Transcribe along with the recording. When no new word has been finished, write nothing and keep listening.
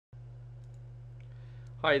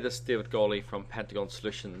Hi, this is David Gawley from Pentagon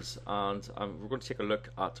Solutions, and we're going to take a look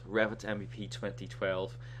at Revit MVP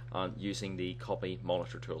 2012 and using the Copy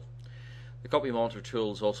Monitor tool. The Copy Monitor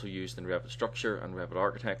tool is also used in Revit Structure and Revit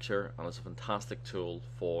Architecture, and it's a fantastic tool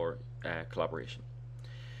for collaboration.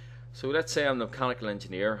 So let's say I'm a mechanical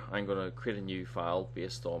engineer. I'm going to create a new file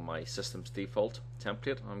based on my system's default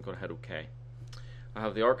template. I'm going to hit OK. I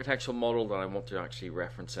have the architectural model that I want to actually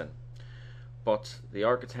reference in, but the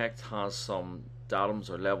architect has some datums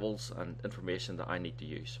or levels and information that I need to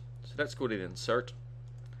use. So let's go to the insert,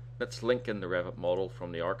 let's link in the Revit model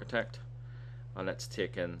from the architect, and let's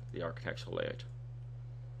take in the architectural layout.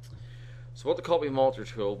 So what the Copy Monitor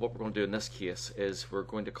tool, what we're going to do in this case is we're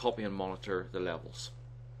going to copy and monitor the levels.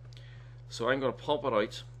 So I'm going to pop it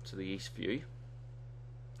out to the east view,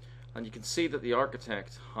 and you can see that the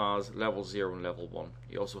architect has level 0 and level 1.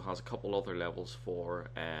 He also has a couple other levels for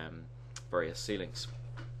various ceilings.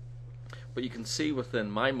 But you can see within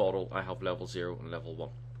my model I have level 0 and level 1.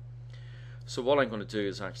 So what I'm going to do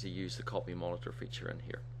is actually use the Copy Monitor feature in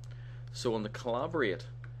here. So on the Collaborate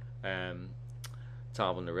tab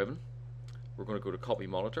on the ribbon, we're going to go to Copy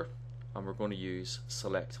Monitor, and we're going to use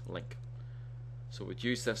Select Link. So we'd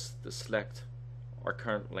use this to select our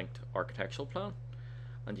current linked architectural plan,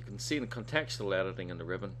 and you can see the contextual editing in the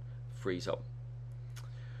ribbon frees up.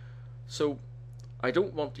 So I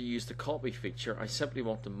don't want to use the copy feature, I simply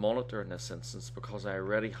want to monitor in this instance because I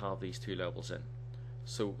already have these two levels in.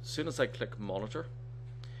 So as soon as I click monitor,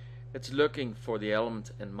 it's looking for the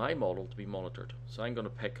element in my model to be monitored. So I'm going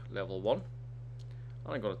to pick level 1,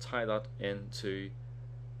 and I'm going to tie that into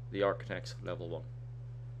the architect's level 1.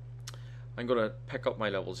 I'm going to pick up my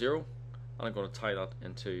level 0, and I'm going to tie that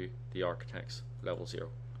into the architect's level 0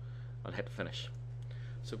 and hit finish.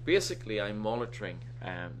 So basically I'm monitoring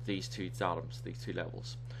these two datums, these two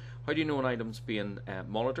levels. How do you know an item's being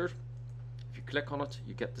monitored? If you click on it,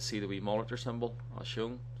 you get to see the wee monitor symbol as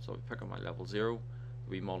shown. So if I pick up my level 0,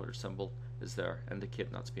 the wee monitor symbol is there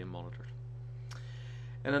indicating that's being monitored.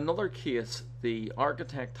 In another case, the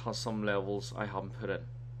architect has some levels I haven't put in.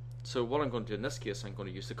 So what I'm going to do in this case, I'm going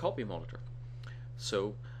to use the Copy Monitor.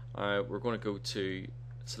 So we're going to go to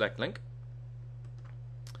Select Link.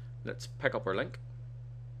 Let's pick up our link.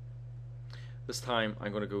 This time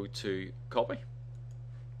I'm going to go to Copy.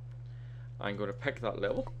 I'm going to pick that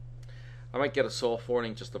level. I might get a soft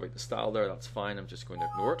warning just about the style there, that's fine, I'm just going to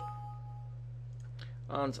ignore it.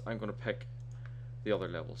 And I'm going to pick the other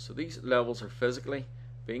levels. So these levels are physically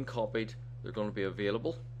being copied, they're going to be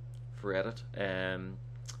available for edit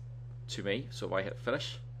to me. So if I hit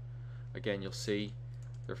finish, again you'll see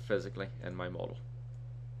they're physically in my model.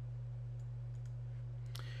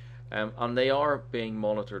 And they are being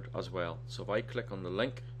monitored as well. So if I click on the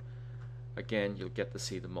link, again you'll get to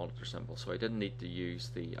see the monitor symbol. So I didn't need to use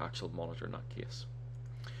the actual monitor in that case.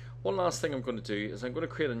 One last thing I'm going to do is I'm going to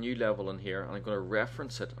create a new level in here, and I'm going to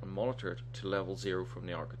reference it and monitor it to level 0 from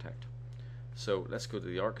the architect. So let's go to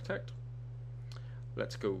the architect.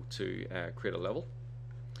 Let's go to create a level.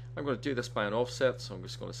 I'm going to do this by an offset, so I'm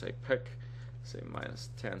just going to say pick, say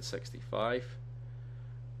minus 1065,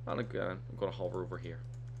 and again I'm going to hover over here.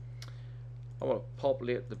 I want to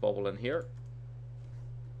populate the bubble in here,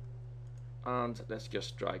 and let's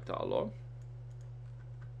just drag that along.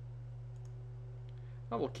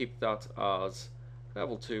 I will keep that as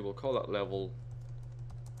level 2, we'll call that level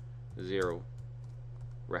 0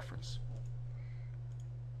 reference.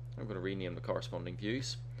 I'm going to rename the corresponding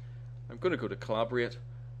views. I'm going to go to Collaborate,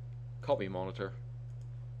 Copy Monitor,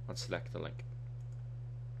 and select the link.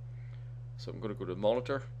 So I'm going to go to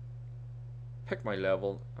Monitor, pick my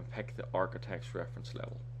level, and pick the architect's reference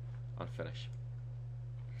level, and finish.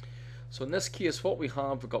 So in this case what we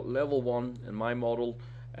have, we've got level 1 in my model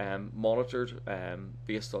monitored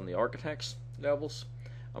based on the architect's levels,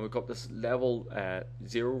 and we've got this level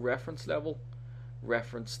 0 reference level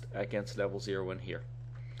referenced against level 0 in here.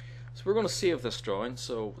 So we're going to save this drawing,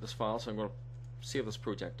 so this file, so I'm going to save this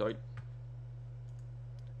project out.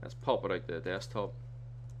 Let's pop it out to the desktop.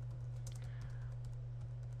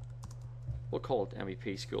 We'll call it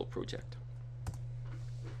MEP School Project.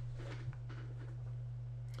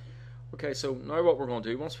 Okay, so now what we're going to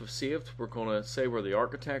do, once we've saved, we're going to say we're the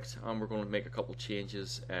architect, and we're going to make a couple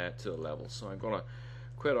changes to the levels. So I'm going to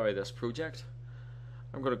quit out of this project.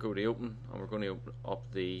 I'm going to go to Open, and we're going to open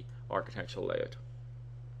up the architectural layout.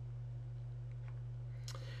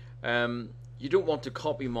 You don't want to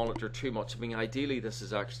copy monitor too much. I mean, ideally this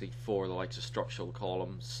is actually for the likes of structural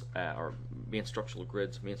columns or main structural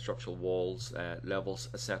grids, main structural walls, levels,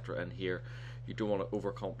 etc. in here. You don't want to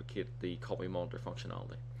overcomplicate the copy monitor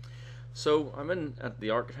functionality. So I'm in at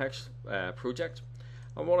the architect's project.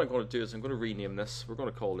 And what I'm going to do is I'm going to rename this. We're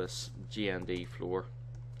going to call this GND floor,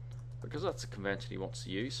 because that's the convention he wants to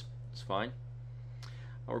use. It's fine.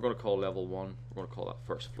 And we're going to call level 1, we're going to call that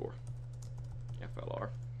first floor, FLR.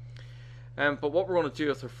 But what we're going to do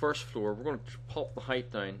with our first floor, we're going to pop the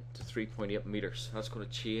height down to 3.8 meters. That's going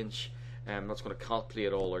to change, that's going to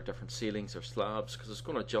calculate all our different ceilings or slabs, because it's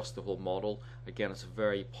going to adjust the whole model. Again, it's a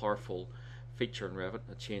very powerful feature in Revit.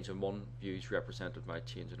 A change in one view is represented by a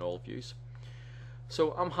change in all views.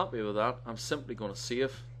 So I'm happy with that. I'm simply going to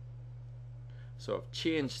save. So I've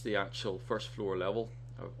changed the actual first floor level.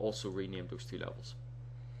 I've also renamed those two levels.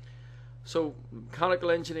 So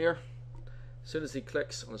mechanical engineer, as soon as he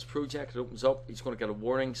clicks on his project, it opens up. He's going to get a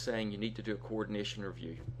warning saying you need to do a coordination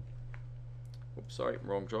review. Oops, sorry,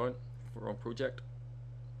 wrong drawing, wrong project.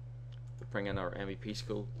 We'll bring in our MEP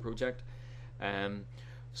school project.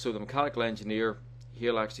 So the mechanical engineer,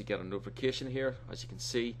 he'll actually get a notification here. As you can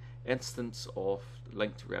see, instance of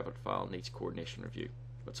linked Revit file needs coordination review.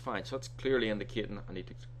 That's fine. So that's clearly indicating I need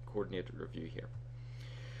to coordinate a review here.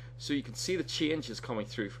 So you can see the changes coming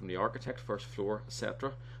through from the architect, first floor,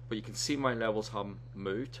 etc. But you can see my levels haven't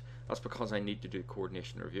moved. That's because I need to do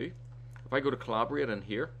coordination review. If I go to collaborate in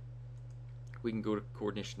here, we can go to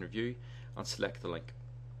coordination review and select the link.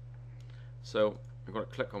 So I'm going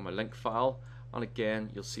to click on my link file, and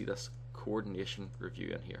again you'll see this coordination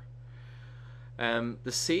review in here.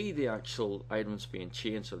 To see the actual items being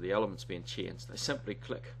changed or the elements being changed, I simply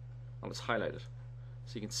click and it's highlighted.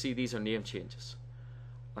 So you can see these are name changes.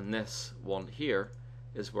 And this one here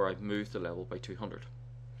is where I've moved the level by 200.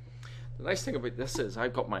 The nice thing about this is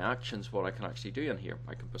I've got my actions, what I can actually do in here.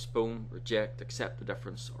 I can postpone, reject, accept the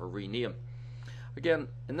difference, or rename. Again,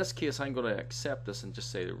 in this case I'm going to accept this and just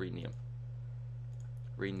say to rename.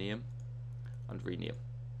 Rename and rename.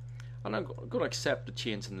 And I'm going to accept the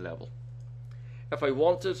change in level. If I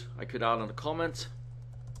wanted, I could add in a comment.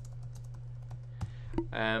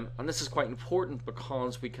 And this is quite important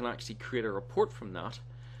because we can actually create a report from that.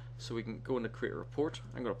 So we can go into create a report.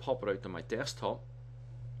 I'm going to pop it out to my desktop.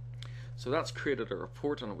 So that's created a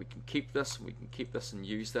report, and we can keep this. We can keep this and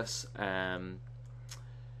use this to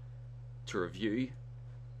review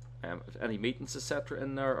any meetings, etc.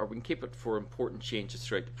 in there, or we can keep it for important changes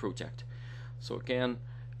throughout the project. So again,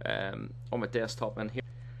 on my desktop in here,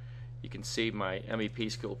 you can see my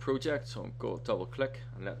MEP school project. So I'm going to double click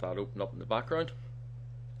and let that open up in the background.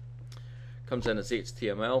 Comes in as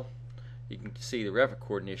HTML. You can see the Revit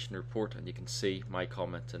coordination report, and you can see my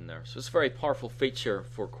comment in there. So it's a very powerful feature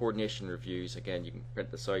for coordination reviews. Again, you can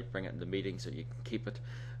print this out, bring it into meetings, or you can keep it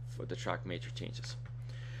to track major changes.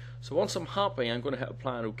 So once I'm happy, I'm going to hit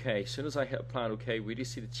apply and OK. As soon as I hit apply and OK, we do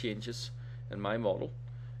see the changes in my model.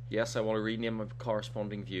 Yes, I want to rename my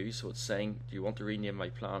corresponding views, so it's saying, do you want to rename my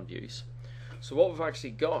plan views? So what we've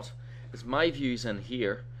actually got is my views in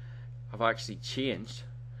here have actually changed.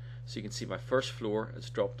 So you can see my first floor has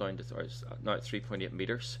dropped down to now at 3.8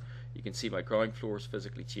 meters. You can see my ground floor is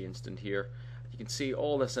physically changed in here. You can see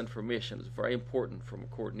all this information is very important from a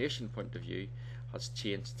coordination point of view, has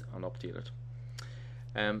changed and updated.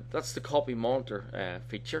 That's the copy monitor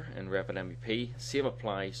feature in Revit MEP. Same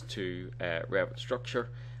applies to Revit structure.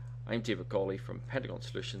 I'm David Gawley from Pentagon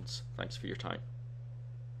Solutions. Thanks for your time.